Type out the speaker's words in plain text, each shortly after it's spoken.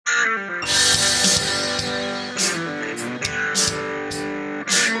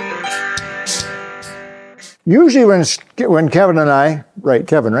Usually when Kevin and I, right,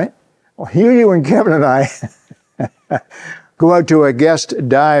 Kevin, right? Well, usually when Kevin and I go out to a guest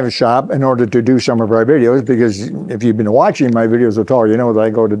dive shop in order to do some of our videos, because if you've been watching my videos at all, you know that I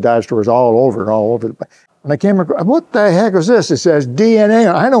go to dive stores all over. And I came across, what the heck is this? It says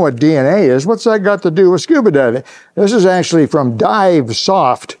DNA. I know what DNA is. What's that got to do with scuba diving? This is actually from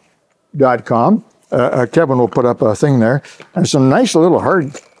divesoft.com. Kevin will put up a thing there. And some nice little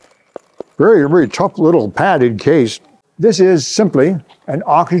hard, very, very tough little padded case. This is simply an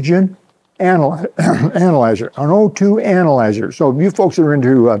oxygen analyzer, an O2 analyzer. So if you folks are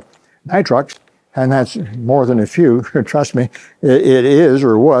into Nitrox, and that's more than a few, trust me, it is,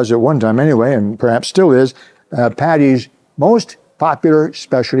 or was at one time anyway, and perhaps still is, PADI's most popular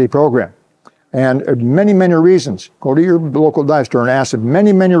specialty program. And many, many reasons. Go to your local dive store and ask them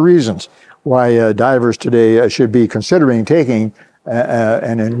many, many reasons why divers today should be considering taking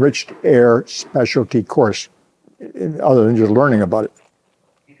an Enriched Air specialty course, other than just learning about it.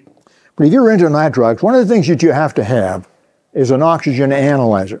 But if you're into Nitrox, one of the things that you have to have is an oxygen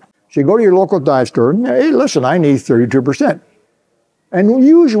analyzer. So you go to your local dive store, and, hey, listen, I need 32%. And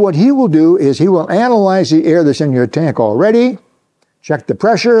usually what he will do is he will analyze the air that's in your tank already, check the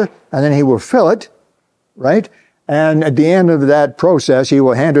pressure, and then he will fill it, right? And at the end of that process, he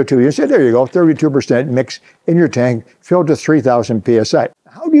will hand it to you and say, there you go, 32% mix in your tank, filled to 3,000 PSI.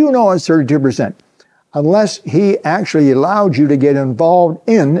 How do you know it's 32%? Unless he actually allowed you to get involved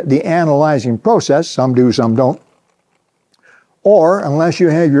in the analyzing process, some do, some don't, or unless you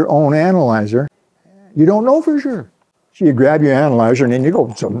have your own analyzer, you don't know for sure. So you grab your analyzer and then you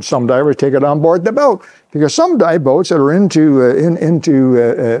go. Some divers take it on board the boat, because some dive boats that are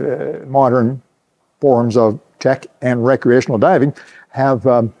into modern forms of tech and recreational diving have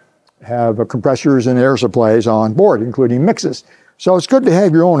compressors and air supplies on board, including mixes. So it's good to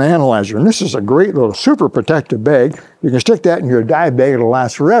have your own analyzer. And this is a great little super protective bag. You can stick that in your dive bag, it'll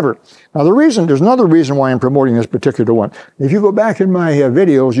last forever. Now there's another reason why I'm promoting this particular one. If you go back in my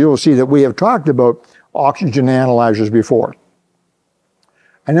videos, you'll see that we have talked about oxygen analyzers before.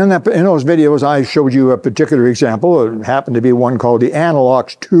 And in those videos, I showed you a particular example. It happened to be one called the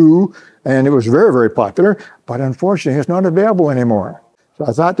Analox 2, and it was very, very popular, but unfortunately it's not available anymore. So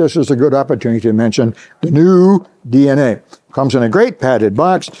I thought this was a good opportunity to mention the new DNA. Comes in a great padded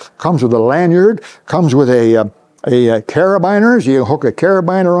box, comes with a lanyard, comes with a carabiner. So you hook a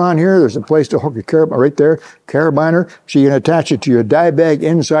carabiner on here. There's a place to hook a carabiner right there, carabiner. So you can attach it to your dive bag,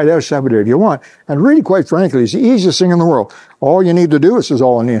 inside, outside, whatever you want. And really, quite frankly, it's the easiest thing in the world. All you need to do, this is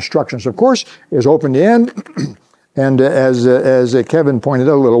all in the instructions, of course, is open the end. And as Kevin pointed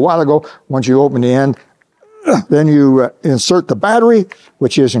out a little while ago, once you open the end, then you insert the battery,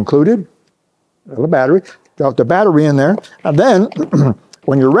 which is included, the battery, drop the battery in there, and then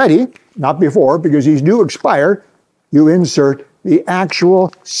when you're ready, not before, because these do expire, you insert the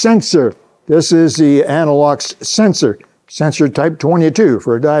actual sensor. This is the Analox sensor type 22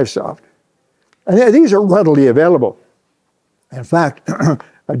 for a divesoft. And these are readily available. In fact,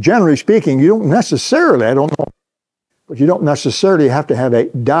 generally speaking, you don't necessarily, I don't know, but you don't necessarily have to have a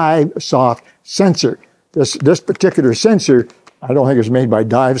divesoft sensor. This particular sensor, I don't think it's made by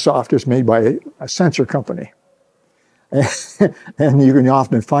divesoft, it's made by a sensor company. And you can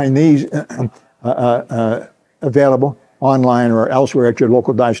often find these available online or elsewhere at your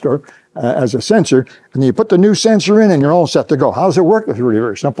local dive store as a sensor. And you put the new sensor in and you're all set to go. How does it work? It's really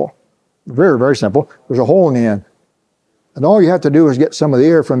very simple. Very, very simple. There's a hole in the end. And all you have to do is get some of the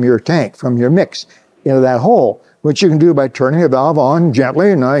air from your tank, from your mix, into that hole, which you can do by turning the valve on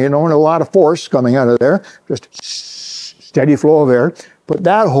gently. Now, you know, and a lot of force coming out of there, just steady flow of air. Put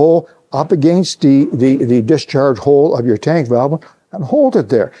that hole up against the discharge hole of your tank valve and hold it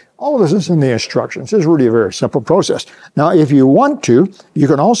there. All of this is in the instructions. This is really a very simple process. Now, if you want to, you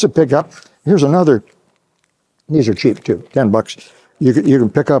can also pick up, here's another, these are cheap too, 10 bucks. You can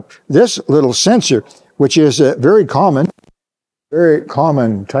pick up this little sensor, which is a very common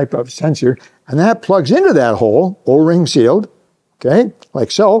type of sensor, and that plugs into that hole, O-ring sealed, okay, like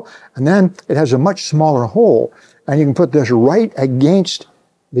so, and then it has a much smaller hole, and you can put this right against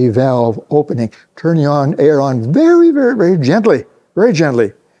the valve opening, turn the air on very, very, very gently,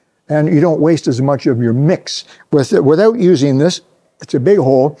 and you don't waste as much of your mix. Without using this, it's a big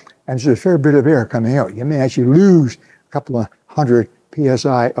hole, and there's a fair bit of air coming out. You may actually lose a couple of hundred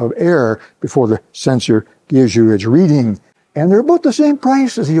PSI of air before the sensor gives you its reading. And they're about the same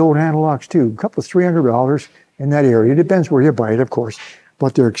price as the old Analox too, a couple of $300 in that area. It depends where you buy it, of course,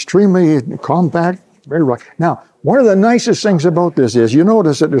 but they're extremely compact, very rough. Now, one of the nicest things about this is you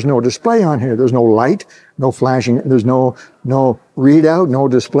notice that there's no display on here. There's no light, no flashing, there's no readout, no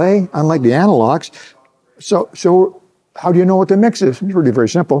display, unlike the Analox. So how do you know what the mix is? It's really very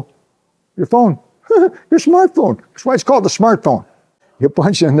simple. Your phone, your smartphone. That's why it's called the smartphone. You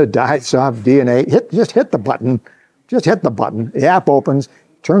punch in the divesoft DNA, just hit the button. Just hit the button. The app opens,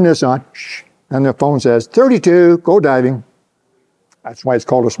 turn this on, and the phone says, 32, go diving. That's why it's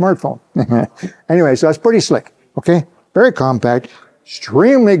called a smartphone. Anyway, so that's pretty slick, okay? Very compact,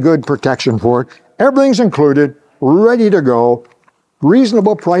 extremely good protection for it. Everything's included, ready to go,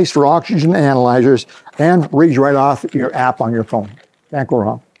 reasonable price for oxygen analyzers, and reads right off your app on your phone. Can't go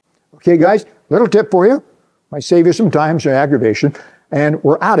wrong. Okay, guys, little tip for you. Might save you some time, some aggravation, and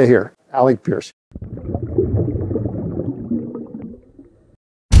we're out of here. Alec Peirce.